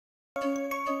Alright,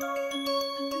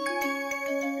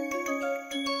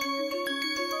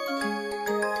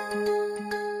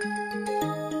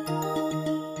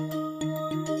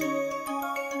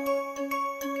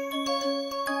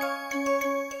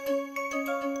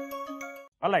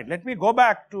 let me go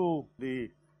back to the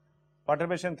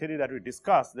perturbation theory that we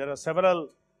discussed. There are several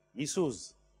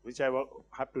issues which I will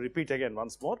have to repeat again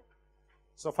once more.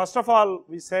 So, first of all,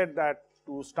 we said that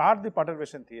to start the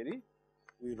perturbation theory,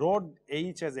 we wrote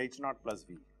H as H naught plus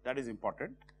V, that is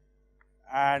important,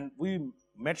 and we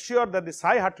made sure that the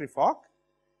psi Hartree-Fock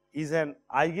is an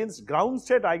ground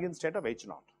state eigenstate of H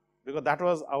naught, because that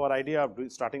was our idea of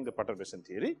starting the perturbation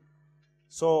theory.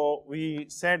 So, we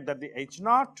said that the H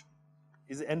naught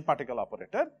is the n particle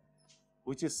operator,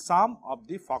 which is sum of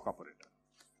the Fock operator.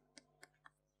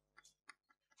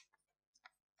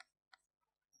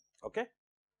 Okay.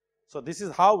 So, this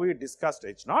is how we discussed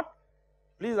H naught.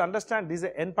 Please understand this is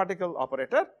a n particle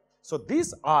operator. So,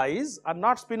 these i's are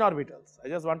not spin orbitals. I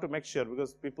just want to make sure,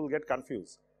 because people get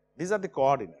confused. These are the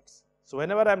coordinates. So,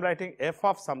 whenever I am writing f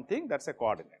of something, that is a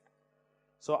coordinate.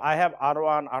 So, I have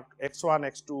r1, x1,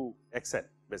 x2, xn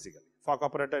basically. Fock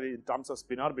operator in terms of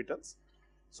spin orbitals.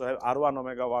 So, I have r1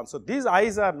 omega 1. So, these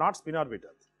i's are not spin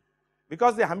orbitals,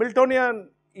 because the Hamiltonian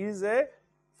is a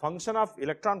function of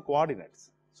electron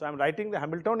coordinates. So, I am writing the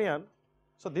Hamiltonian.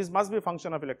 So, this must be a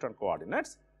function of electron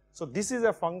coordinates. So, this is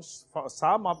a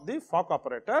sum of the Fock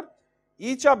operator.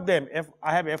 Each of them,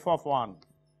 I have f of 1,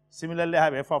 similarly I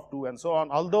have f of 2 and so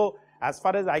on. Although, as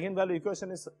far as eigenvalue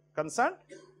equation is concerned,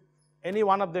 any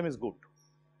one of them is good.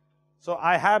 So,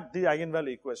 I have the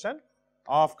eigenvalue equation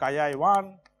of chi I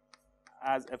 1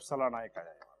 as epsilon I chi I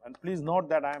 1, and please note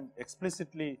that I am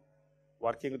explicitly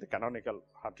working with the canonical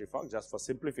Hartree-Fock just for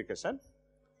simplification.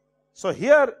 So,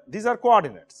 here these are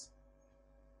coordinates,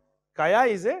 chi I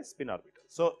is a spin orbital.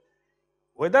 So,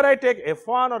 whether I take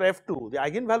f1 or f2, the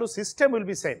eigenvalue system will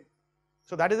be same.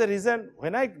 So, that is the reason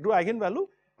when I do eigenvalue,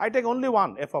 I take only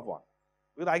one f of 1,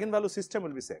 because the eigenvalue system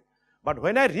will be same. But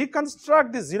when I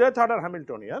reconstruct the 0th order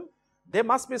Hamiltonian, they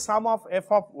must be sum of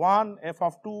f of 1, f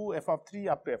of 2, f of 3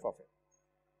 up to f of n.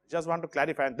 Just want to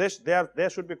clarify, and there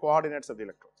should be coordinates of the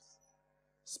electrons,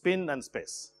 spin and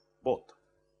space both.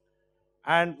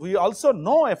 And we also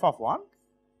know f of 1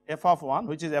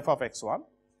 which is f of x1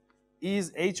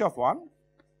 is h of 1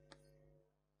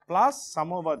 plus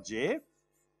sum over j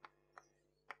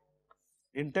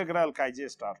integral chi j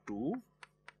star 2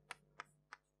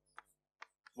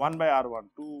 1 by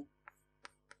r12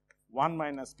 1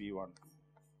 minus p12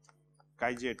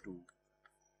 chi j2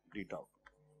 d tau.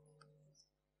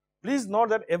 Please note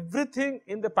that everything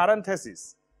in the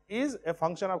parenthesis is a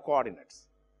function of coordinates.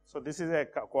 So, this is a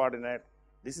coordinate,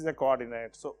 this is a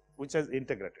coordinate, so which is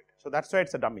integrated. So, that is why it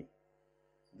is a dummy.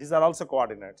 These are also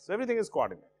coordinates. So, everything is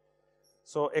coordinate.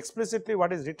 So, explicitly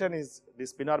what is written is the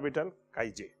spin orbital chi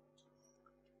j.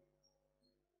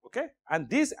 Okay. And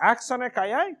this acts on a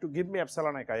chi I to give me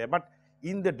epsilon I chi I, but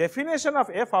in the definition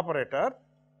of f operator,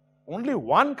 only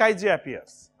one chi j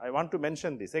appears. I want to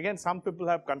mention this. Again, some people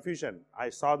have confusion. I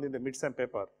saw in the mid-sem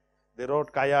paper, they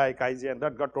wrote chi I, chi j, and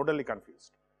that got totally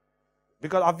confused.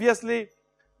 Because obviously,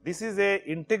 this is a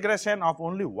integration of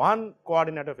only one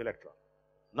coordinate of electron,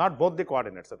 not both the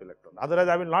coordinates of electron. Otherwise,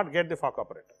 I will not get the Fock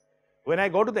operator. When I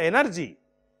go to the energy,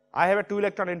 I have a 2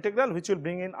 electron integral which will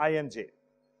bring in I and j.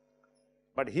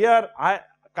 But here,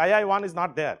 chi I 1 is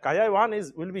not there. Chi I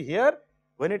 1 will be here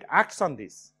when it acts on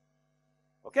this.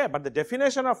 Okay, but the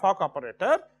definition of Fock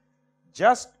operator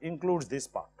just includes this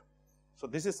part. So,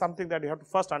 this is something that you have to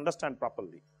first understand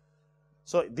properly.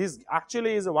 So, this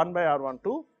actually is a 1 by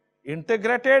r12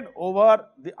 integrated over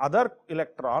the other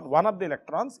electron, one of the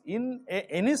electrons in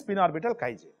any spin orbital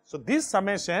chi j. So, this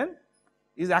summation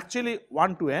is actually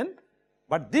 1 to n,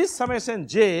 but this summation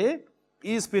j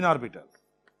is spin orbital.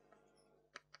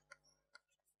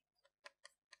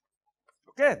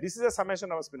 Okay, this is a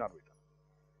summation of a spin orbital.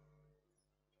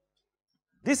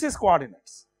 This is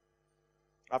coordinates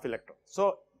of electrons.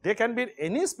 So, they can be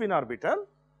any spin orbital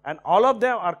and all of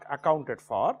them are accounted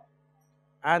for,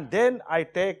 and then I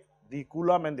take the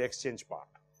Coulomb and the exchange part.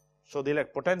 So, the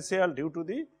potential due to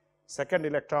the second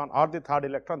electron or the third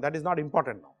electron, that is not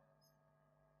important now,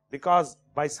 because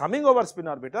by summing over spin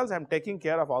orbitals I am taking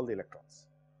care of all the electrons.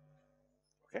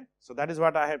 Okay. So, that is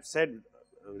what I have said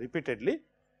repeatedly.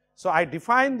 So, I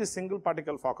define the single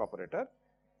particle Fock operator.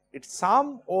 It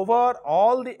sum over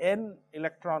all the n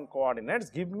electron coordinates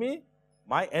give me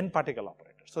my n particle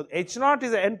operator. So, H naught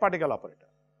is a n particle operator,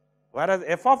 whereas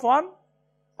f of 1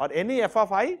 or any f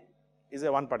of I is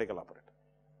a 1 particle operator.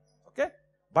 Okay.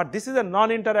 But this is a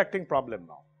non-interacting problem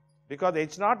now, because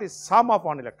H naught is sum of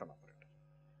 1 electron operator.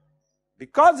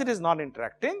 Because it is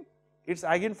non-interacting, its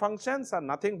eigenfunctions are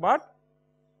nothing but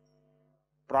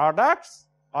products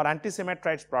or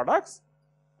antisymmetrized products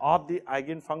of the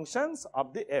eigenfunctions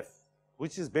of the F,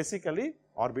 which is basically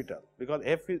orbital, because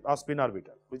F is or spin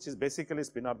orbital, which is basically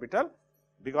spin orbital,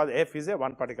 because F is a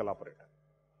one particle operator.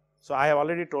 So, I have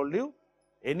already told you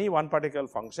any one particle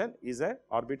function is a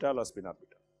orbital or spin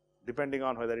orbital, depending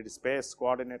on whether it is space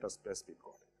coordinate or space spin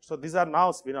coordinate. So, these are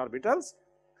now spin orbitals.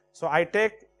 So, I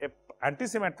take a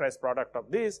antisymmetrized product of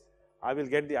this, I will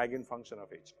get the eigenfunction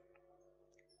of H naught.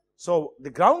 So, the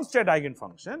ground state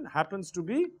eigenfunction happens to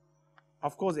be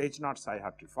of course H naught psi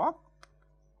Hartree-Fock,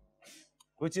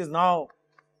 which is now,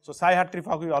 so psi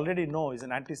Hartree-Fock we already know is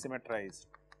an antisymmetrized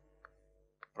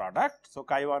product. So,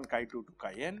 chi 1, chi 2 to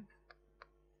chi n,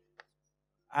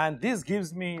 and this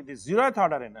gives me the 0th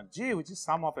order energy, which is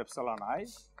sum of epsilon I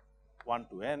 1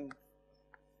 to n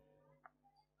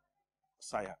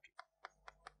psi Hartree.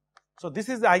 So, this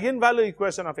is the eigenvalue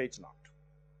equation of H naught,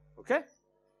 okay,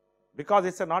 because it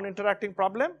is a non-interacting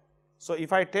problem. So,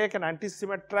 if I take an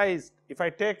antisymmetrized,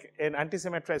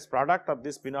 product of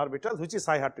this spin orbitals, which is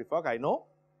psi Hartree-Fock, I know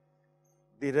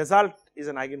the result is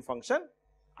an eigenfunction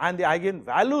and the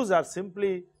eigenvalues are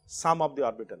simply sum of the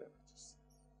orbital energies,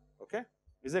 okay.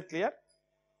 Is it clear?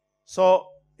 So,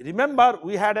 remember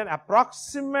we had an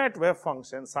approximate wave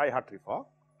function psi Hartree-Fock,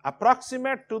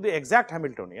 approximate to the exact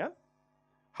Hamiltonian.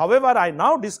 However, I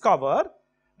now discover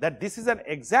that this is an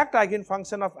exact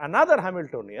eigenfunction of another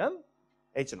Hamiltonian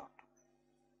H naught,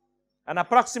 an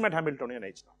approximate Hamiltonian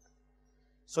H naught.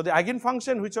 So, the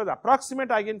eigenfunction which was approximate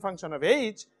eigenfunction of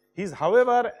H is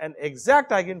however an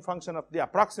exact eigenfunction of the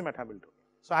approximate Hamiltonian.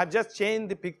 So, I have just changed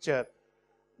the picture.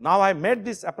 Now, I made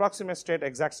this approximate state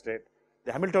exact state,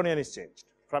 the Hamiltonian is changed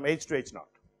from H to H naught.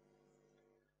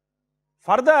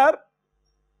 Further,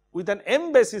 with an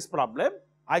M basis problem,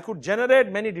 I could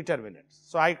generate many determinants.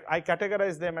 So, I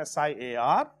categorize them as psi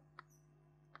AR,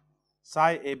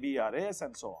 psi ABRS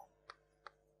and so on.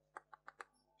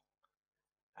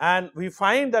 And we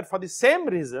find that for the same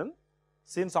reason,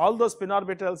 since all those spin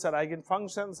orbitals are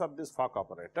eigenfunctions of this Fock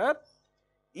operator,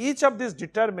 each of these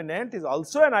determinant is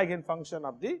also an eigenfunction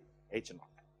of the H naught.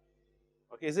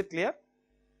 Okay, is it clear?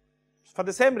 For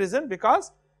the same reason,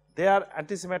 because they are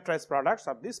antisymmetrized products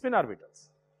of the spin orbitals.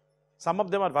 Some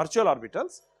of them are virtual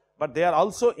orbitals, but they are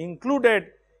also included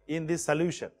in this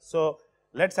solution. So,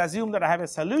 let us assume that I have a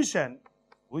solution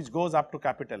which goes up to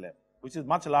capital M, which is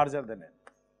much larger than N.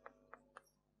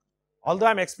 Although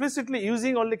I am explicitly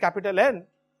using only capital N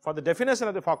for the definition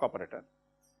of the Fock operator,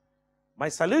 my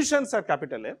solutions are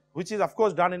capital M, which is of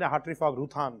course done in a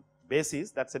Hartree-Fock-Ruthan basis,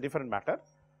 that is a different matter.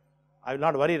 I will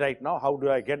not worry right now how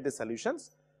do I get the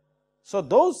solutions. So,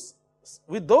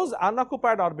 with those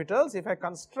unoccupied orbitals, if I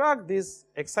construct these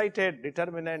excited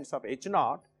determinants of H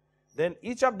naught, then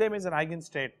each of them is an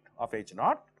eigenstate of H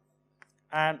naught,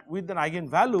 and with an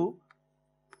eigenvalue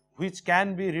which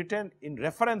can be written in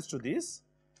reference to this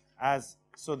as,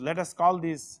 so let us call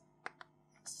this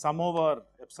sum over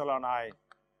epsilon I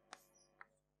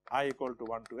equal to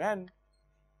 1 to n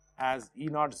as E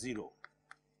naught 0.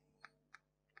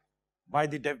 By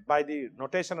the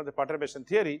notation of the perturbation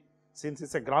theory, since it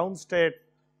is a ground state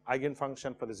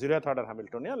eigenfunction for the 0th order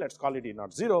Hamiltonian, let us call it E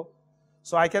naught 0.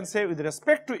 So, I can say with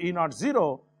respect to E naught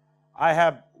 0, I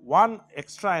have one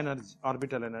extra energy,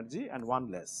 orbital energy and one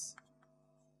less,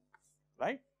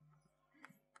 right,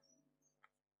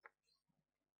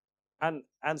 and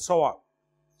so on.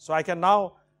 So, I can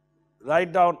now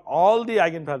write down all the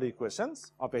eigenvalue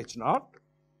equations of H naught.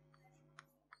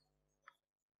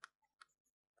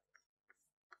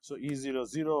 So, E 0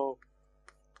 0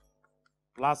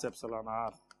 plus epsilon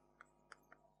r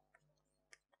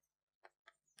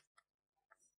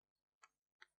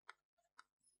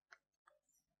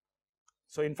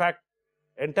So, in fact,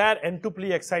 entire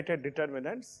n-tuply excited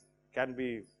determinants can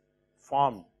be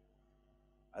formed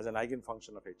as an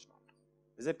eigenfunction of H naught.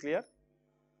 Is it clear?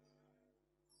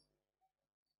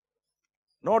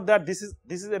 Note that this is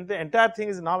the entire thing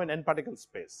is now in n particle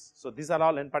space. So, these are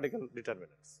all n particle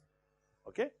determinants,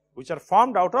 okay, which are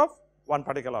formed out of one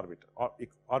particle orbital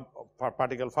or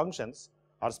particle functions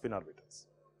or spin orbitals,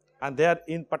 and they are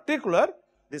in particular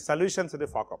the solutions of the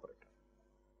Fock operator,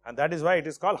 and that is why it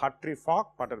is called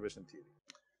Hartree-Fock perturbation theory.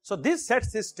 So, this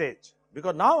sets this stage,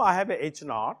 because now I have a H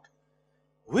naught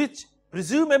which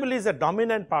presumably is a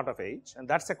dominant part of H, and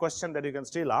that is a question that you can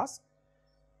still ask,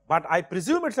 but I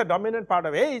presume it is a dominant part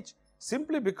of H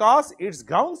simply because its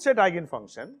ground state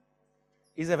eigenfunction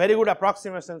is a very good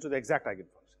approximation to the exact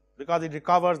eigenfunction, because it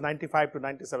recovers 95 to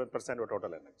 97% of total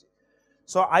energy.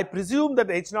 So, I presume that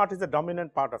H naught is the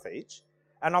dominant part of H,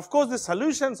 And of course, the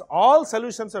solutions, all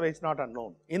solutions of H naught are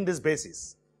known in this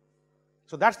basis.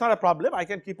 So that's not a problem. I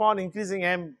can keep on increasing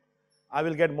m, I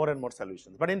will get more and more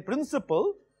solutions. But in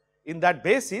principle, in that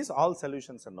basis, all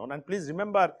solutions are known. And please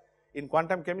remember, in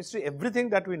quantum chemistry, everything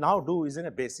that we now do is in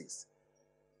a basis.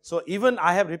 So even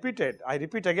I have repeated, I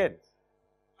repeat again,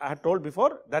 I had told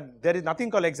before that there is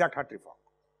nothing called exact Hartree-Fock.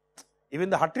 Even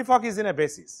the Hartree-Fock is in a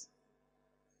basis.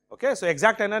 Okay, so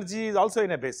exact energy is also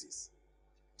in a basis.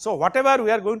 So whatever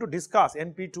we are going to discuss,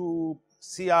 NP2,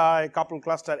 CI, couple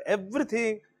cluster,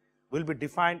 everything will be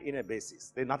defined in a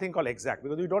basis. There is nothing called exact,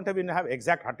 because we don't even have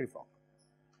exact Hartree-Fock.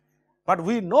 But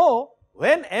we know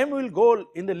when m will go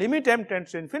in the limit m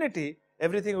tends to infinity,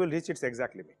 everything will reach its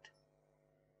exact limit.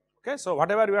 Okay, so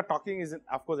whatever we are talking is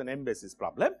of course an m basis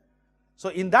problem. So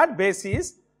in that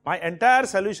basis, my entire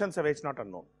solutions of H naught are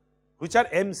known, which are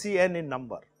MCN in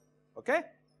number. Okay,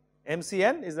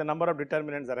 MCN is the number of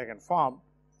determinants that I can form.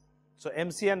 So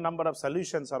MCN number of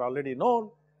solutions are already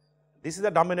known. This is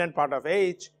the dominant part of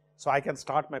H, so I can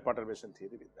start my perturbation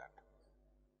theory with that.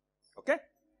 Okay,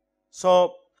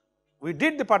 so we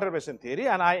did the perturbation theory,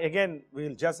 and I again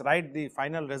will just write the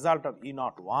final result of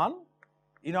E01.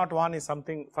 E01 is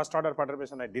something first order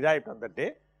perturbation I derived on that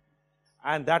day,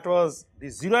 and that was the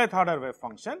 0th order wave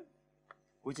function,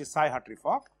 which is psi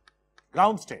Hartree-Fock,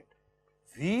 ground state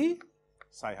V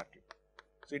psi Hartree-Fock.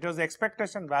 So it was the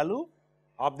expectation value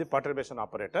of the perturbation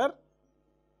operator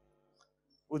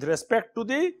with respect to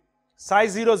the psi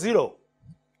 00,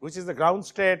 which is the ground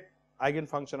state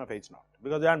eigenfunction of H naught,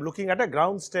 because I am looking at a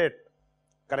ground state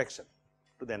correction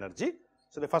to the energy.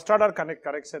 So the first order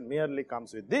correction merely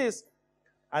comes with this,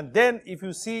 and then if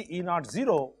you see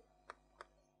E00,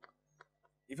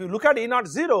 if you look at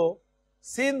E00,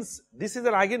 since this is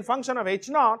an eigenfunction of H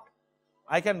naught,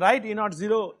 I can write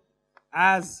E00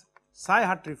 as psi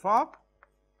Hartree-Fock,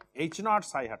 H naught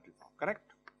psi Hartree-Fock,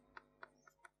 correct?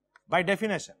 By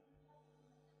definition,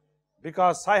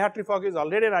 because psi Hartree-Fock is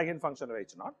already an eigenfunction of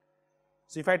H naught.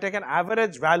 So if I take an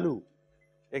average value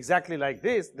exactly like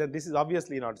this, then this is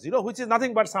obviously E00, which is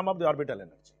nothing but sum of the orbital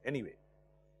energy anyway.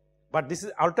 But this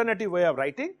is alternative way of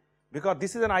writing, because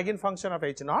this is an eigenfunction of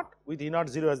H naught with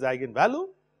E00 as the eigenvalue.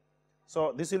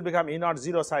 So this will become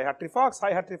E00 psi Hartree-Fock,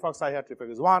 psi Hartree-Fock, psi Hartree-Fock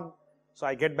is 1. So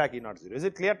I get back E00. Is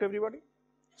it clear to everybody?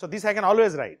 So this I can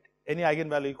always write any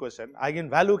eigenvalue equation.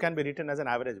 Eigenvalue can be written as an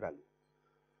average value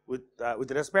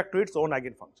with respect to its own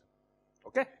eigenfunction.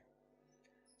 Okay.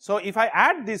 So if I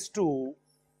add these two,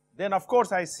 then of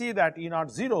course I see that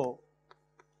E00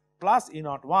 plus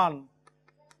E01.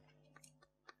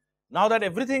 Now that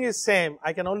everything is same,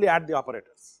 I can only add the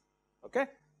operators. Okay.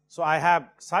 So I have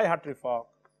psi Hartree-Fock,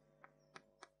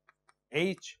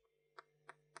 H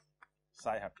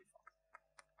psi Hartree-Fock,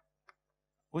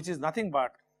 which is nothing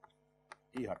but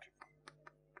E Hartree-Fock.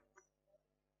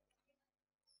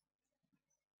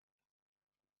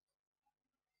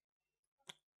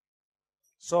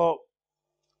 So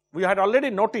we had already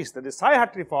noticed that the psi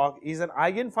Hartree-Fock is an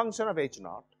eigenfunction of H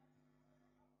naught,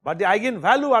 but the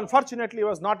eigenvalue unfortunately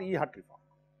was not E Hartree-Fock,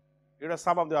 it was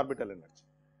sum of the orbital energy.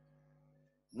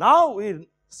 Now we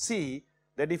see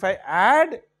that if I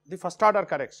add the first order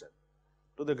correction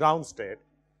to the ground state,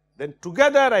 then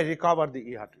together I recover the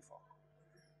E Hartree-Fock.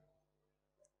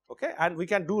 Okay, and we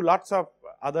can do lots of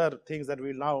other things that we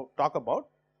will now talk about,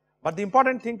 but the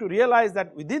important thing to realize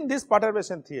that within this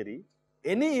perturbation theory,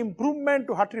 any improvement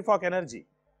to Hartree-Fock energy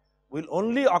will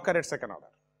only occur at second order,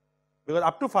 because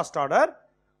up to first order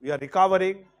we are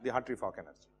recovering the Hartree-Fock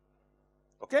energy.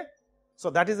 Okay, so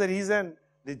that is the reason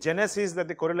the genesis that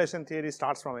the correlation theory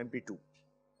starts from MP2.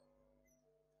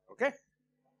 Okay,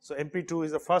 so MP2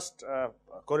 is the first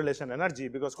correlation energy,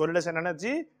 because correlation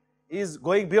energy is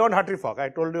going beyond Hartree-Fock. I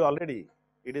told you already,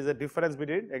 it is a difference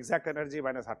between exact energy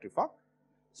minus Hartree-Fock.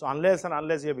 So unless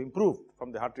you have improved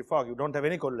from the Hartree-Fock, you don't have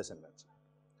any correlation energy.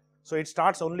 So it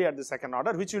starts only at the second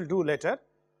order, which we'll do later,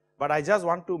 but I just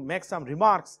want to make some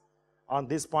remarks on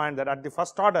this point, that at the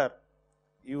first order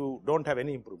you don't have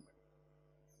any improvement.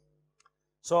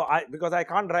 So because I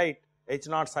can't write H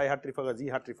naught psi Hartree-Fock as E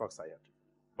Hartree-Fock psi Hartree-Fock,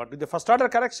 but with the first order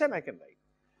correction I can write.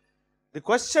 The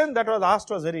question that was asked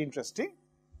was very interesting,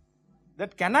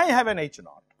 that can I have an H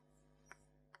naught?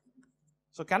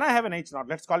 So can I have an H naught,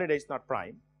 let us call it H naught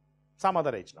prime, some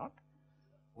other H naught,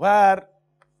 where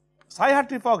psi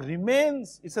Hartree-Fock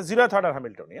remains, it is a 0th order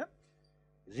Hamiltonian,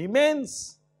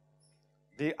 remains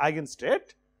the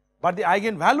eigenstate, but the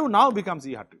eigenvalue now becomes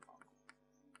E Hartree-Fock.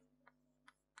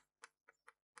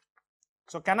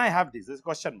 So can I have this? This is a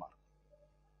question mark.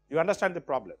 You understand the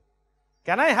problem.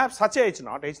 Can I have such a H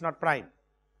naught prime?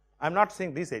 I am not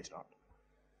saying this H naught.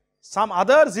 Some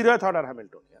other 0th order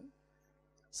Hamiltonian,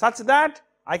 such that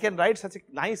I can write such a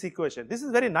nice equation. This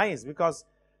is very nice because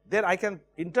there I can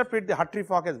interpret the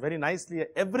Hartree-Fock as very nicely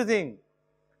everything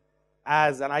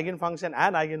as an eigenfunction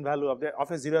and eigenvalue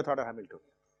of a 0th order Hamiltonian.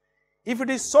 If it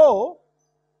is so,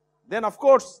 then of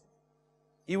course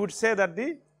you would say that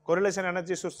the correlation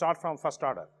energy should start from first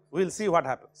order. We will see what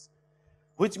happens.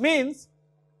 Which means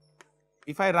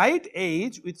if I write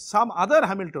H with some other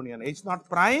Hamiltonian, H naught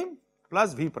prime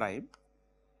plus V prime,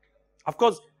 of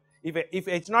course if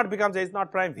H naught becomes H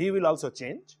naught prime, V will also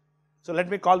change. So let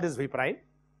me call this V prime,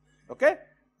 okay.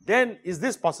 Then is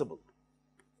this possible?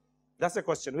 That's the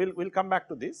question. We'll come back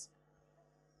to this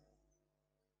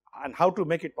and how to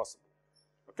make it possible,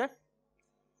 okay.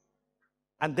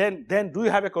 And then do you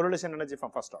have a correlation energy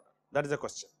from first order? That is the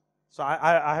question. So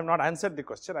I have not answered the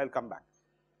question, I will come back.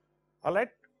 Alright.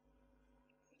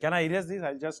 Can I erase this?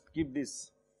 I will just keep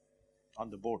this on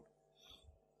the board.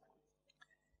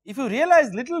 If you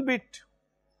realize little bit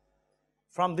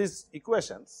from these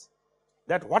equations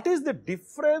that what is the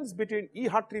difference between E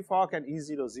Hartree-Fock and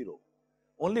E00?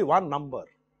 Only one number,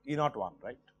 E01,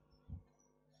 right?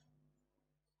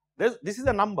 This is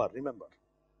a number, remember.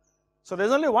 So there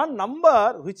is only one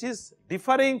number which is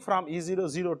differing from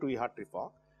E00 to E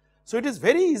Hartree-Fock. So it is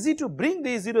very easy to bring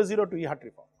the E00 to E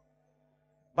Hartree-Fock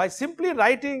by simply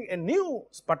writing a new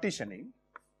partitioning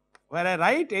where I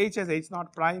write H as H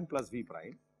naught prime plus V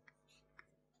prime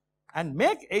and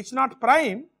make H naught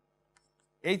prime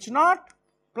H naught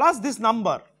plus this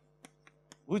number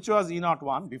which was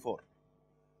E01 before.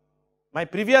 My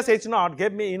previous H naught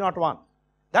gave me E01.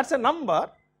 That is a number,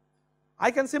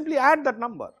 I can simply add that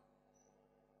number.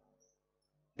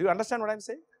 Do you understand what I am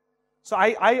saying? So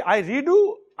I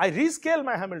rescale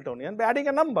my Hamiltonian by adding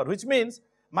a number, which means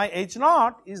my H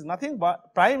naught is nothing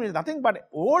but, prime is nothing but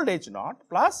old H naught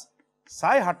plus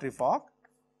psi Hartree-Fock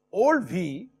old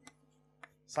V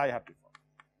psi Hartree-Fock.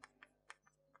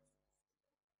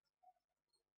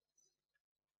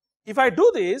 If I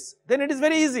do this, then it is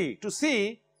very easy to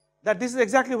see that this is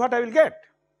exactly what I will get,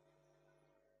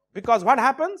 because what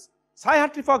happens, psi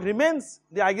Hartree-Fock remains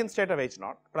the eigenstate of H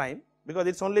naught prime because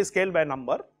it is only scaled by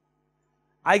number,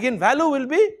 eigenvalue will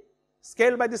be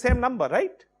scaled by the same number,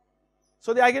 right.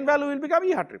 So the eigenvalue will become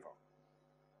E Hartree-Fock.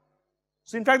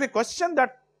 So in fact the question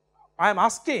that I am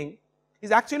asking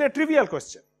is actually a trivial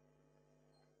question,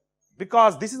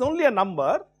 because this is only a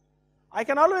number, I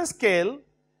can always scale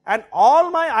and all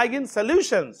my eigen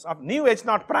solutions of new H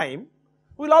naught prime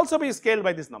will also be scaled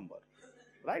by this number,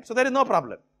 right. So there is no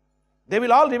problem, they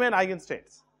will all remain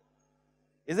eigenstates.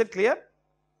 Is it clear?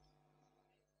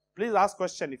 Please ask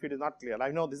question if it is not clear.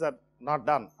 I know these are not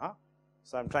done,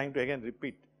 so I am trying to again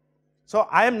repeat. So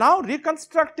I am now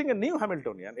reconstructing a new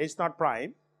Hamiltonian H naught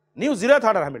prime, new 0th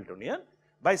order Hamiltonian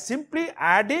by simply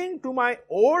adding to my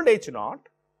old H naught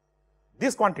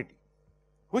this quantity,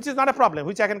 which is not a problem,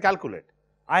 which I can calculate.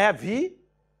 I have V,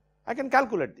 I can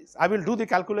calculate this. I will do the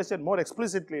calculation more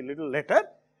explicitly a little later,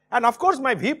 and of course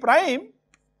my V prime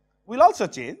will also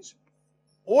change,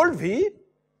 old V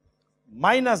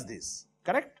minus this,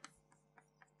 correct?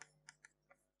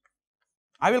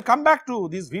 I will come back to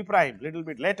this V prime little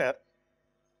bit later,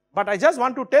 but I just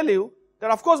want to tell you that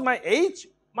of course my H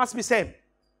must be same.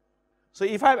 So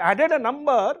if I have added a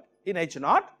number in H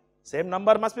naught, same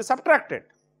number must be subtracted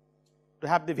to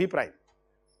have the V prime.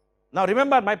 Now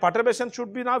remember, my perturbation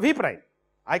should be now V prime.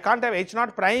 I can't have H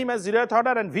naught prime as 0th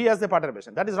order and V as the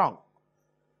perturbation, that is wrong.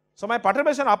 So my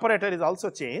perturbation operator is also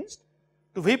changed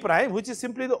to V prime, which is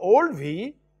simply the old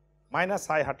V minus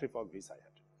psi Hartree-Fock V psi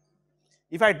Hartree.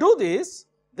 If I do this,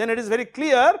 then it is very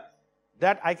clear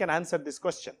that I can answer this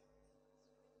question.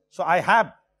 So I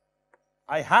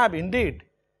have indeed,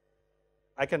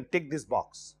 I can tick this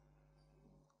box.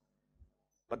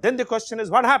 But then the question is,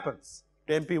 what happens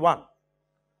to MP1?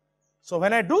 So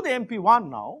when I do the MP1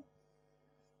 now,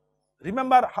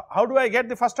 remember how do I get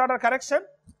the first order correction?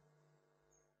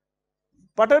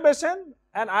 Perturbation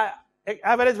and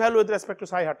average value with respect to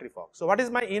psi Hartree-Fock. So what is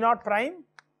my E naught prime?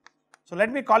 So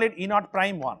let me call it E naught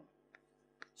prime 1.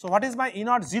 So what is my E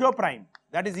naught 0 prime?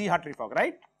 That is E Hartree-Fock,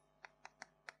 right?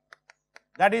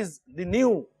 That is the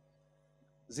new.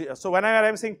 So whenever I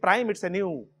am saying prime, it is a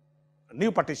new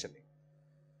partitioning.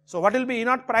 So what will be E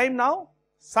naught prime now?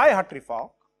 Psi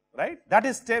Hartree-Fock, right? That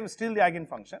is still the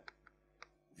eigenfunction.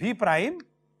 V prime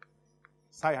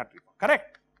psi Hartree-Fock,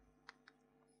 correct?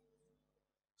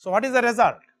 So what is the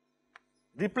result?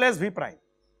 Replace V prime.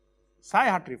 Psi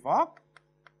Hartree-Fock,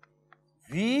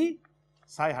 V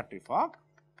psi Hartree-Fock,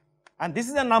 and this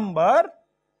is a number,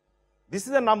 this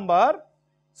is a number,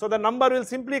 so the number will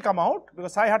simply come out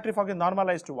because psi Hartree-Fock is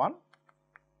normalized to 1.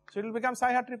 So it will become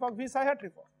psi Hartree-Fock V psi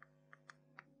Hartree-Fock,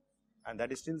 and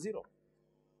that is still 0.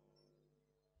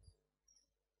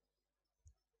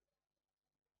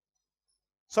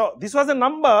 So, this was a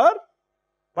number,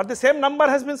 but the same number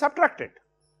has been subtracted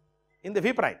in the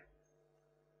V prime.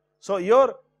 So,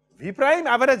 your V prime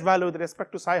average value with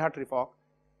respect to psi Hartree-Fock,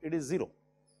 it is 0.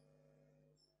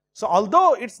 So,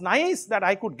 although it is nice that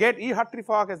I could get E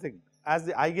Hartree-Fock as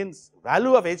the eigen's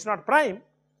value of H naught prime,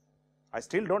 I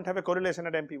still do not have a correlation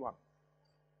at MP1,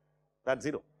 that is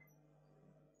 0.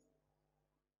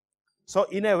 So,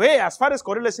 in a way, as far as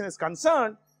correlation is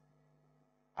concerned,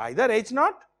 either H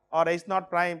naught or H naught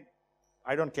prime,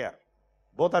 I do not care.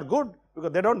 Both are good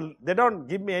because they do not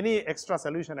give me any extra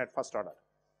solution at first order.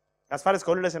 As far as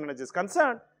correlation energy is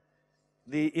concerned,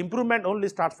 the improvement only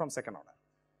starts from second order.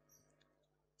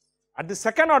 At the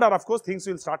second order, of course, things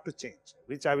will start to change,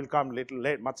 which I will come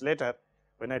much later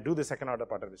when I do the second order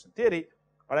perturbation theory.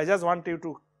 But I just want you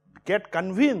to get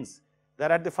convinced that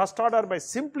at the first order, by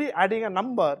simply adding a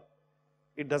number,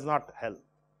 it does not help.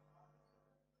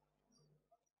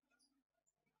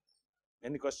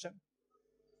 Any question?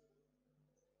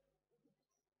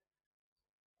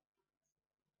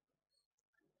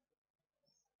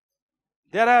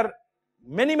 There are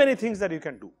many things that you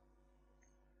can do.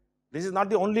 This is not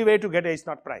the only way to get H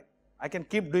naught prime. I can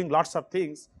keep doing lots of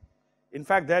things. In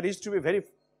fact, there used to be very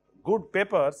good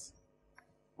papers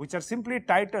which are simply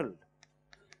titled,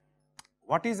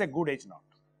 "What is a good H naught?"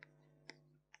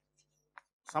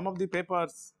 Some of the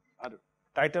papers are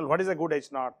titled, "What is a good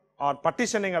H naught?" or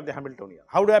 "Partitioning of the Hamiltonian."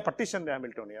 How do I partition the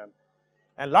Hamiltonian?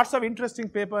 And lots of interesting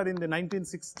paper in the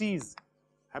 1960s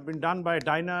have been done by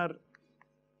Diner,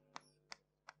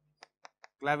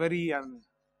 Claverie and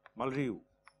Mulrew.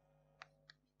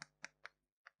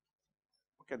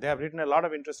 Okay, they have written a lot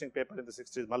of interesting paper in the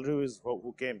 60s. Mulrew is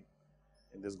who came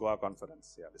in this Goa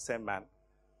conference, yeah, the same man.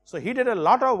 So, he did a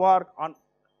lot of work on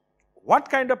what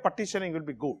kind of partitioning will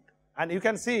be good, and you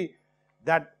can see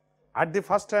that at the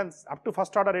first and up to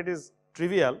first order it is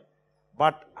trivial,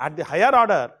 but at the higher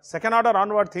order, second order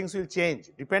onward, things will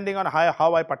change depending on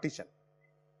how I partition.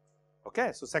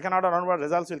 Okay, so second order onward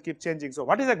results will keep changing. So,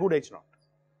 what is a good H naught?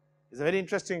 It's a very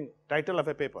interesting title of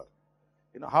a paper.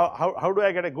 You know, how do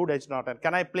I get a good H naught and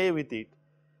can I play with it?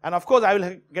 And of course, I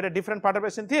will get a different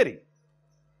perturbation theory.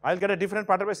 I will get a different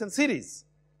perturbation series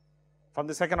from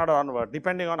the second order onward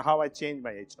depending on how I change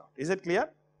my H naught. Is it clear?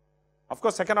 Of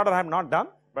course, second order I have not done,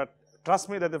 but trust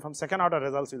me that from second order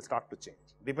results will start to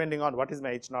change depending on what is my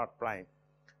H naught prime.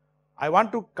 I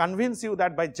want to convince you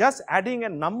that by just adding a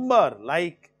number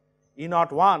like E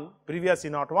naught 1, previous E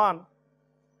naught 1,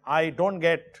 I do not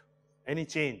get any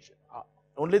change.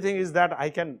 Only thing is that I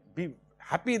can be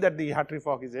happy that the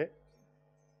Hartree-Fock is a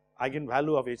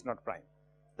eigenvalue of H naught prime.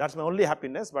 That is my only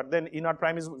happiness, but then E naught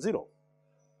prime is 0.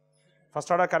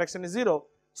 First order correction is 0.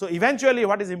 So, eventually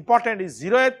what is important is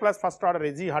 0th plus first order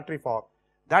is E Hartree-Fock.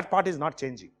 That part is not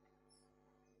changing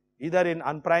either in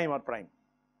unprime or prime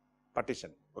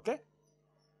partition. Okay.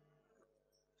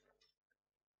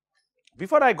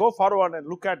 Before I go forward and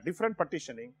look at different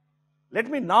partitioning, let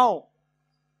me now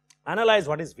analyze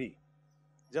what is V.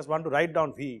 Just want to write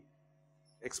down V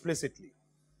explicitly.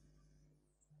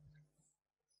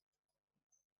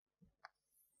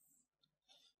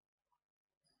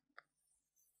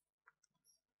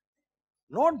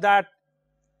 Note that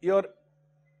your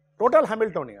total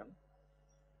Hamiltonian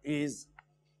is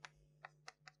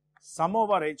sum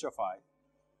over H of I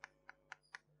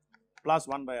plus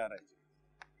 1 by Rij.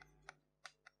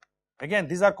 Again,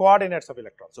 these are coordinates of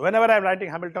electrons. So, whenever I am writing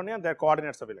Hamiltonian, they are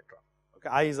coordinates of electron. Okay,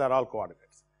 I's are all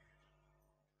coordinates.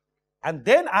 And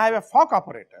then I have a Fock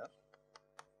operator,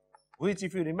 which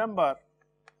if you remember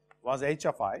was H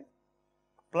of I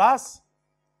plus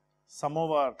sum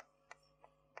over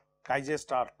chi j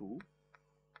star 2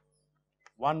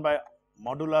 1 by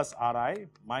modulus Ri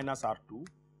minus R2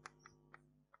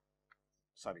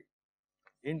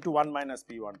 into 1 minus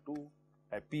P12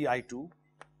 by Pi2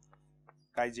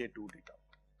 chi j2 d tau.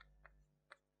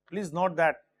 Please note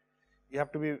that you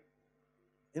have to be,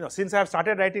 since I have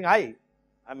started writing I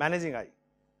am managing I.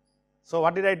 So,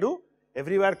 what did I do?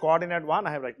 Everywhere coordinate 1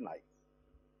 I have written I.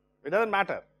 It does not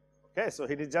matter. Okay. So,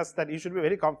 it is just that you should be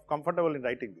very comfortable in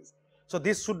writing this. So,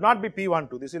 this should not be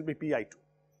P12, this will be Pi2.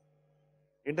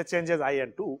 Interchanges I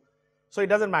and 2. So, it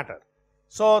does not matter.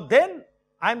 So, then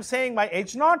I am saying my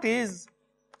H naught is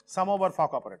sum over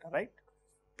Fock operator, right.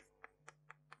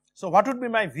 So, what would be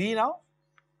my V now?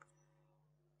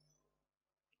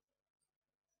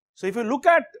 So, if you look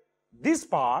at this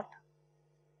part,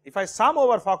 if I sum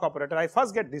over Fock operator, I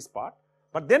first get this part,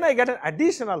 but then I get an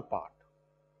additional part,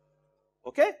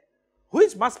 okay,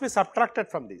 which must be subtracted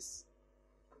from this.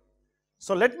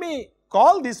 So, let me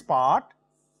call this part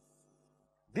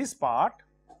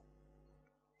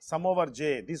sum over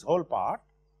j, this whole part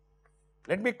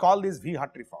Let me call this V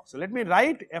Hartree-Fock. So, let me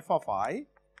write f of I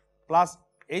plus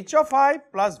h of I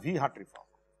plus V Hartree-Fock,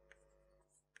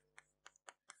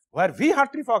 where V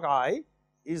Hartree-Fock I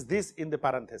is this in the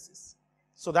parenthesis.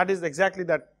 So, that is exactly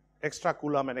that extra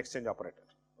Coulomb and exchange operator,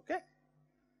 okay.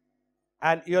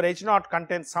 And your H naught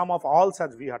contains sum of all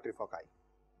such V Hartree-Fock I,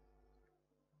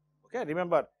 okay.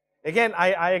 Remember, again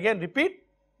I again repeat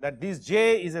that this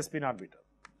J is a spin orbital,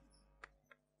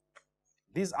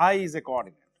 this I is a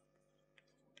coordinate.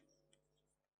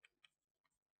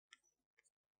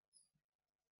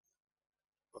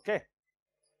 Okay,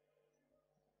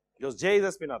 because J is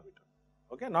a spin orbital.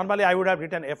 Okay, normally I would have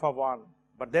written f of 1,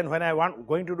 but then when I want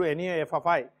going to do any f of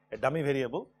I, a dummy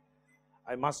variable,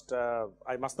 I must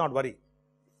not worry.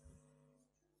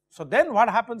 So then what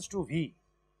happens to V?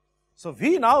 So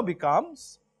V now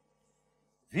becomes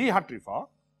V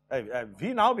Hartree-Fock.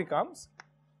 V now becomes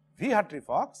V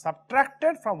Hartree-Fock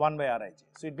subtracted from 1 by Rij.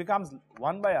 So it becomes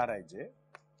 1 by Rij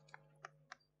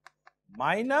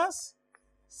minus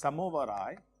sum over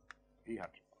I V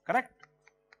Hartree-Fock, correct?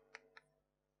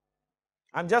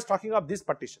 I am just talking of this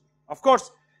partition. Of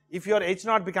course, if your H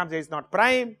naught becomes H naught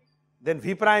prime, then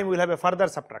V prime will have a further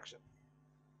subtraction.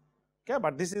 Okay,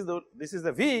 but this is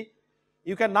the V.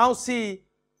 You can now see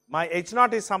my H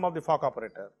naught is sum of the Fock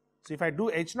operator. So if I do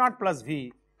H naught plus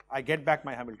V, I get back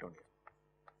my Hamiltonian.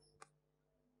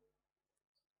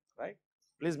 Right?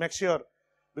 Please make sure,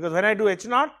 because when I do H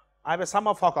naught, I have a sum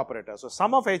of Fock operator. So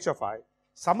sum of H of I,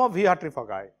 sum of V Hartree-Fock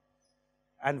I,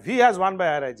 and V has 1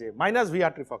 by Rij minus V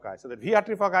Hartree-Fock I. So that V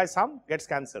Hartree-Fock I sum gets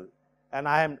cancelled, and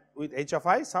I am with H of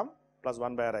I sum plus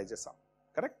 1 by Rij sum,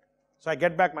 correct? So I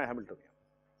get back my Hamiltonian.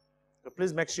 So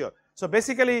please make sure. So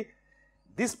basically,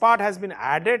 this part has been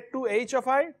added to H of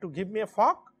I to give me a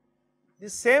Fock. The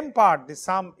same part, the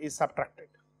sum is subtracted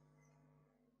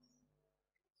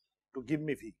to give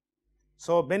me V.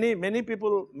 So many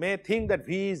people may think that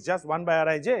V is just 1 by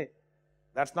Rij.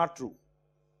 That's not true.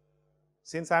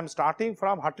 Since I am starting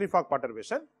from Hartree-Fock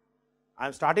perturbation, I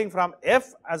am starting from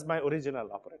F as my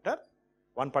original operator,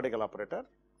 one particle operator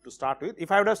to start with.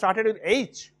 If I would have started with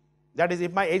H, that is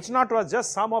if my H naught was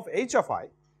just sum of H of I,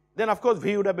 then of course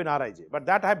V would have been Rij. But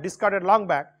that I have discarded long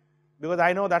back, because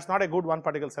I know that is not a good one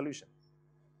particle solution.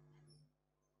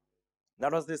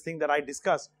 That was this thing that I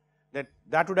discussed,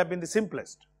 that would have been the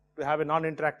simplest, to have a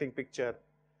non-interacting picture,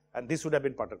 and this would have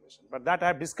been perturbation. But that I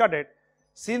have discarded,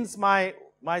 since my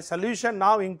solution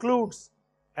now includes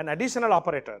an additional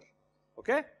operator,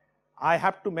 okay, I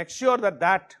have to make sure that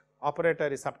that operator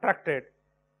is subtracted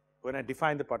when I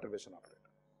define the perturbation operator,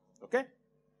 okay.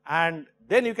 And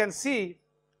then you can see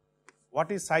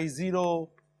what is psi 0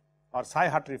 or psi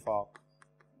Hartree-Fock,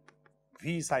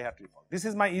 V psi Hartree-Fock. This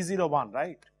is my E01,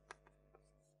 right?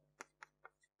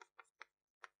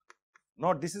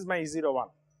 No, this is my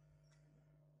E01.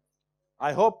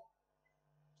 I hope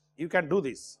you can do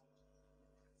this.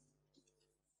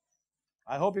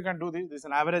 I hope you can do this. This is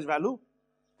an average value.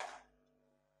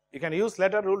 You can use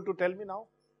letter rule to tell me now.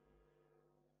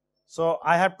 So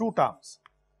I have two terms,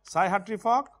 psi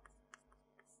Hartree-Fock,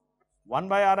 1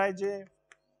 by Rij,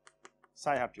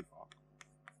 psi Hartree-Fock,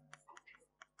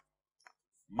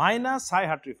 minus psi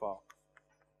Hartree-Fock,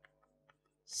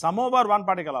 sum over one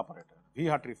particle operator, V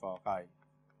Hartree-Fock I,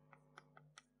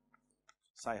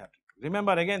 psi Hartree.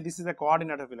 Remember again, this is a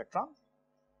coordinate of electron.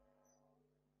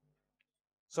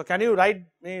 So can you write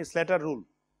me Slater rule?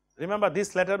 Remember, this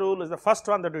Slater rule is the first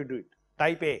one that we do it,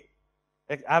 type A,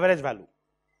 average value.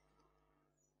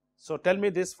 So tell me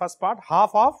this first part,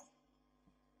 half of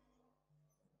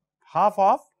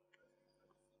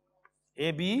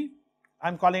AB, I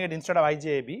am calling it instead of Ij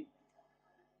AB,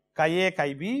 chi A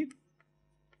chi B,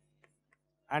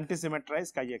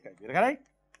 antisymmetrized chi A chi B, right?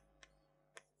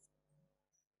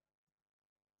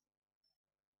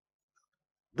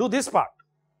 Do this part.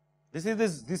 This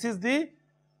is the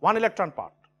one electron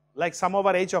part, like sum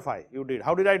over H of I you did.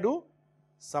 How did I do?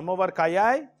 Sum over chi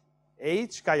I,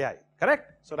 H chi I,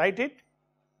 correct? So write it,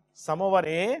 sum over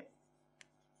A,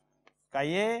 chi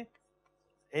A,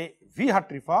 V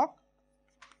Hartree-Fock,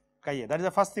 chi A. That is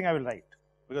the first thing I will write,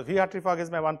 because V Hartree-Fock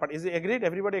is my one part. Is it agreed?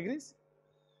 Everybody agrees?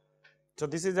 So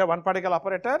this is a one particle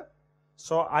operator.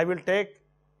 So I will take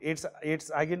its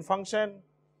eigenfunction,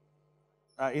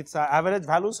 its average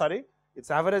value, sorry, its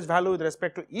average value with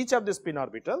respect to each of the spin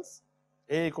orbitals,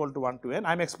 A equal to 1 to n.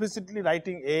 I am explicitly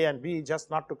writing A and B just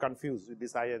not to confuse with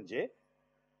this I and J,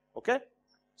 okay.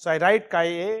 So I write chi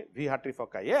A, V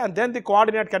Hartree-Fock chi A, and then the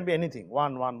coordinate can be anything,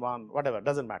 1, 1, 1, whatever,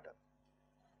 doesn't matter.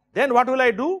 Then what will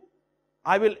I do?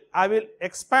 I will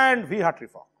expand V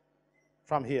Hartree-Fock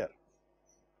from here,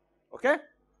 okay.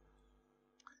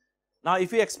 Now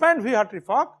if we expand V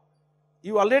Hartree-Fock,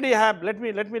 you already have, let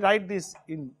me write this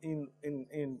in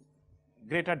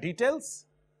greater details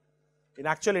in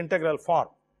actual integral form.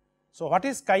 So, what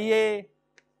is chi A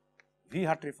V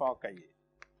Hartree-Fock chi A?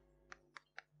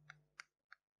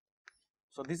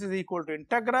 So, this is equal to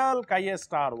integral chi A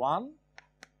star 1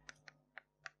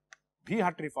 V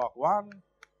Hartree-Fock 1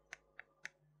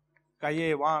 chi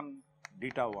A 1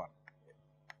 beta 1.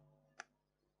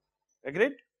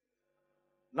 Agreed?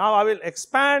 Now, I will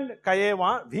expand chi A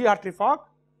 1 V Hartree-Fock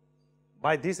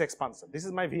by this expansion. This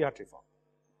is my V Hartree-Fock.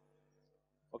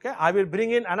 Okay, I will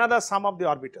bring in another sum of the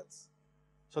orbitals.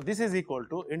 So, this is equal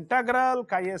to integral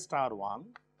chi A star 1.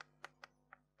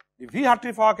 The V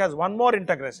Hartree-Fock has one more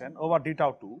integration over d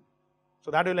tau 2.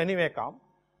 So, that will anyway come.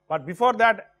 But before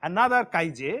that, another chi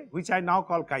j, which I now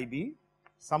call chi b,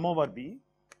 sum over b.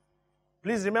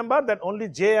 Please remember that only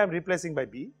j I am replacing by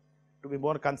b to be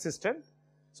more consistent.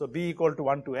 So, b equal to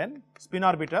 1 to n, spin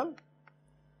orbital,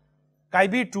 chi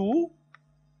b 2,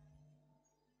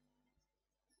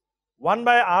 1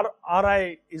 by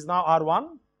r is now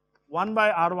r1, 1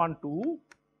 by r1 2,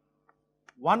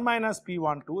 1 minus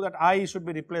p1 2, that I should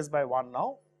be replaced by 1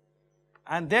 now,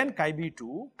 and then chi b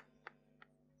 2.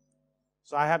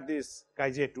 So, I have this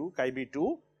chi j 2, chi b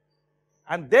 2,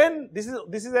 and then this is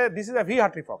a V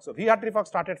Hartree-Fock. So, V Hartree-Fock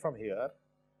started from here,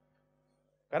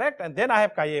 correct, and then I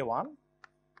have chi a 1.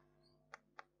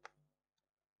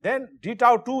 Then d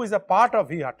tau 2 is a part of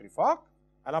V Hartree-Fock,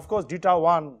 and of course, d tau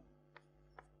 1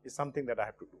 is something that I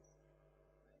have to do.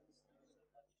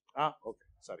 Okay,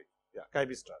 sorry, yeah, chi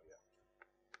b star, yeah.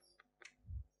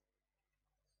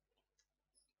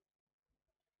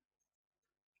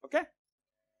 Okay.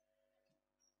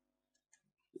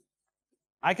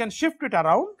 I can shift it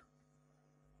around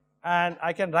and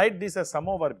I can write this as sum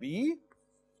over b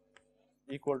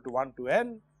equal to 1 to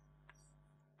n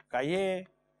chi a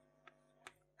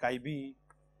chi b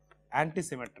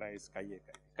anti-symmetrized chi a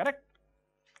chi b, correct,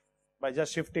 by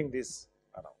just shifting this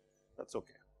around, that is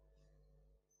okay.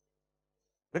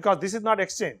 Because this is not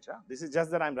exchange, this is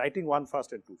just that I am writing 1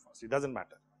 first and 2 first, it does not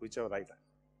matter whichever right I am,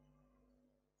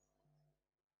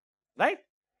 right.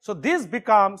 So, this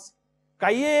becomes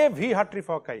chi a V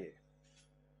Hartree-Fock chi a.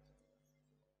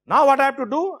 Now, what I have to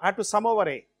do? I have to sum over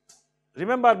a.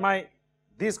 Remember my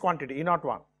this quantity E naught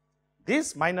 1,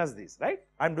 this minus this, right?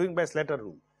 I am doing by Slater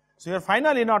rule. So, your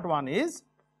final E naught 1 is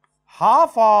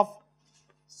half of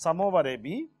sum over a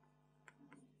b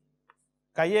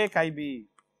chi a chi b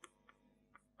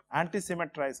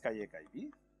anti-symmetrized chi a chi b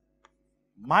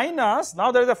minus,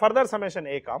 now there is a further summation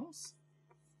a comes,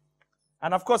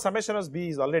 and of course, summation of b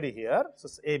is already here. So,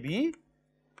 a b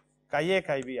chi a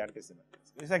chi b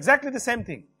anti-symmetrized. It is exactly the same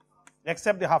thing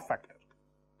except the half factor,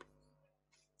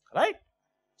 right.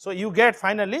 So, you get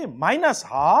finally minus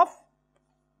half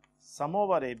sum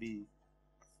over a b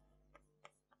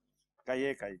chi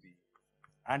a chi b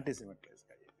anti-symmetrized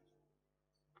chi a b.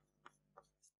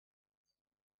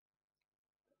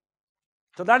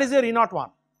 So, that is your E naught 1.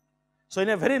 So, in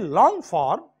a very long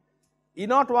form, E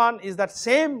naught 1 is that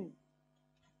same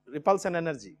repulsion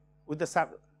energy with the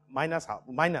minus half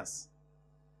minus.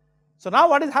 So, now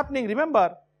what is happening?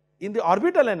 Remember, in the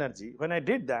orbital energy, when I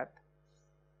did that,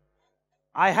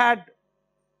 I had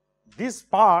this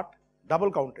part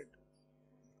double counted.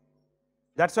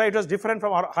 That is why it was different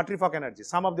from Hartree-Fock energy,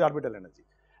 sum of the orbital energy,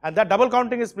 and that double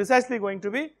counting is precisely going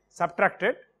to be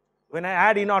subtracted when I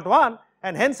add E naught 1,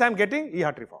 and hence I am getting E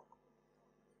Hartree-Fock.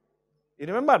 You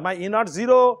remember, my E naught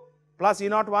 0 plus E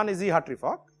naught 1 is E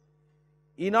Hartree-Fock.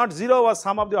 E naught 0 was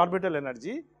sum of the orbital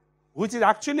energy, which is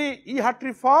actually E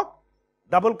Hartree-Fock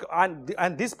double,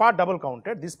 and this part double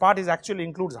counted, this part is actually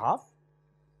includes half.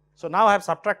 So, now I have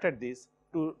subtracted this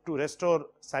to restore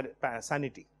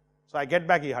sanity. So, I get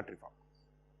back E Hartree-Fock,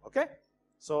 okay.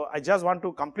 So, I just want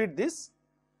to complete this.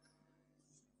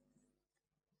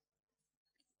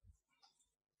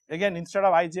 Again, instead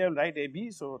of ij I will write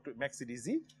ab, so to makes it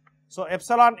easy. So,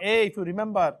 epsilon a, if you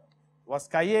remember, was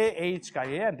chi a h chi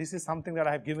a, and this is something that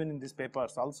I have given in these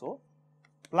papers also,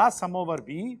 plus sum over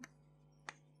b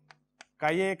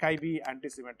chi a chi b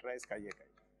anti-symmetrized chi a chi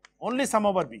b, only sum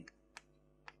over b.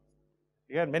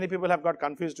 Again, many people have got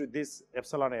confused with this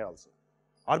epsilon a also.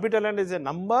 Orbital end is a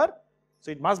number, so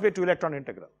it must be a 2 electron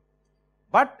integral,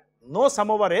 but no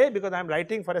sum over a because I am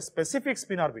writing for a specific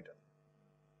spin orbital.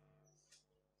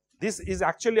 This is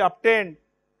actually obtained,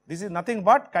 this is nothing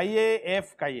but chi a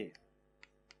f chi a,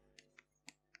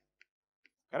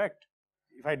 correct.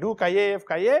 If I do chi a f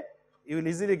chi a, you will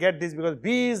easily get this because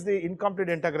b is the incomplete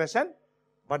integration,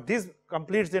 but this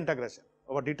completes the integration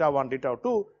over d tau 1 d tau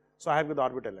 2. So, I have got the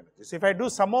orbital energy. So, if I do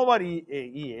sum over E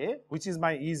A, which is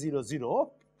my E00,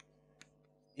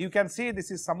 you can see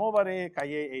this is sum over A chi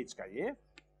A H chi A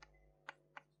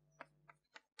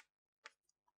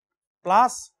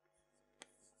plus,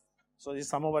 so this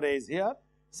sum over A is here,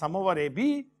 sum over A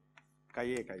B chi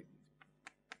A chi B,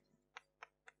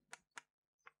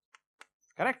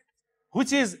 correct,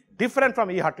 which is different from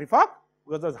E Hartree-Fock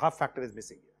because the half factor is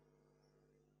missing here.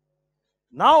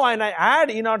 Now when I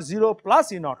add E naught 0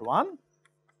 plus E naught 1,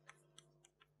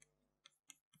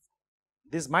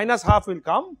 this minus half will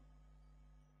come,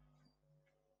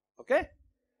 okay,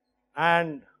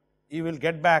 and you will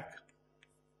get back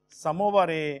sum over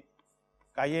A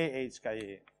chi A H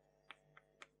chi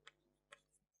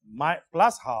A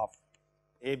plus half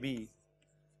A B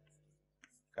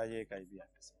chi A chi B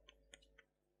antecedent.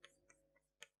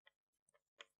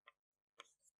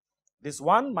 This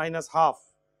 1 minus half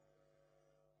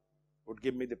would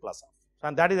give me the plus half,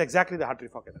 and that is exactly the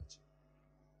Hartree-Fock energy.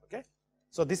 Okay.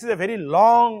 So, this is a very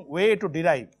long way to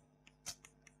derive.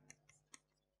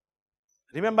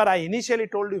 Remember, I initially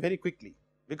told you very quickly,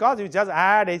 because you just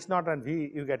add H naught and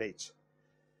V, you get H.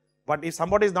 But if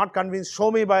somebody is not convinced, show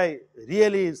me by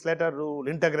really Slater rule,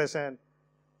 integration,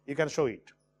 you can show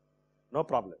it, no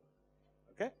problem.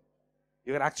 Okay.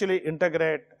 You can actually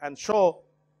integrate and show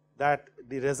that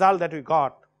the result that we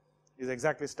got is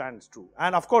exactly stands true.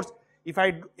 And of course, if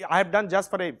I have done just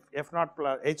for a F naught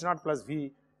plus H naught plus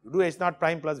V, you do H naught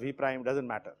prime plus V prime, doesn't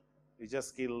matter. You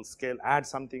just scale, add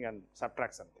something and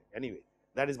subtract something. Anyway,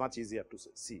 that is much easier to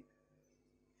see.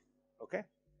 Okay.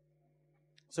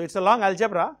 So, it is a long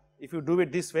algebra if you do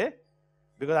it this way,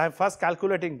 because I am first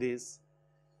calculating this,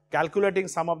 calculating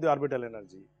sum of the orbital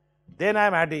energy, then I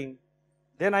am adding,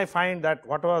 then I find that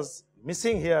what was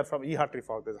missing here from E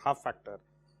Hartree-Fock, there is half factor,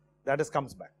 that is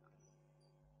comes back,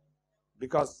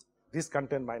 because this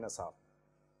contain minus half.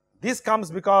 This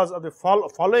comes because of the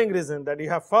following reason, that you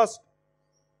have first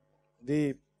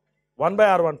the 1 by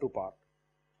R12 part,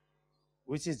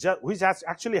 which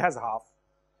actually has half.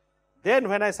 Then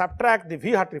when I subtract the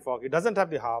V Hartree-Fock, it does not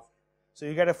have the half, so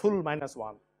you get a full minus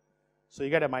 1, so you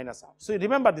get a minus half. So, you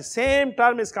remember the same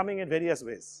term is coming in various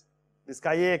ways, this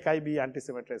chi A, chi B,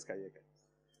 antisymmetry chi A, chi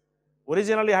B.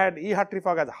 Originally I had E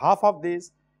Hartree-Fock as half of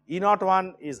this, E naught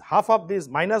 1 is half of this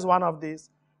minus 1 of this,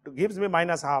 to gives me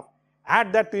minus half,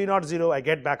 add that to E naught 0, I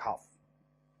get back half.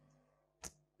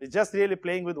 It is just really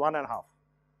playing with 1 and half,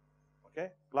 okay,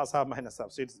 plus half minus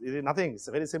half. So, it is nothing, it is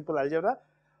a very simple algebra,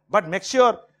 but make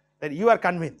sure that you are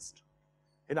convinced.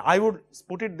 And I would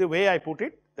put it the way I put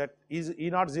it, that is E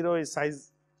naught 0 is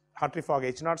size Hartree-Fock,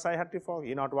 H naught psi Hartree-Fock,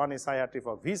 E naught 1 is psi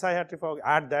Hartree-Fock, V psi Hartree-Fock,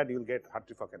 add that you will get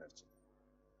Hartree-Fock energy.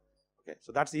 Okay.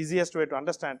 So, that is the easiest way to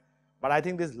understand, but I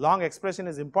think this long expression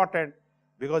is important,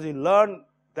 because you learn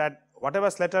that whatever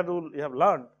Slater rule you have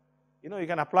learned, you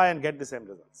can apply and get the same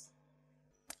results.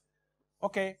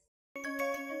 Okay.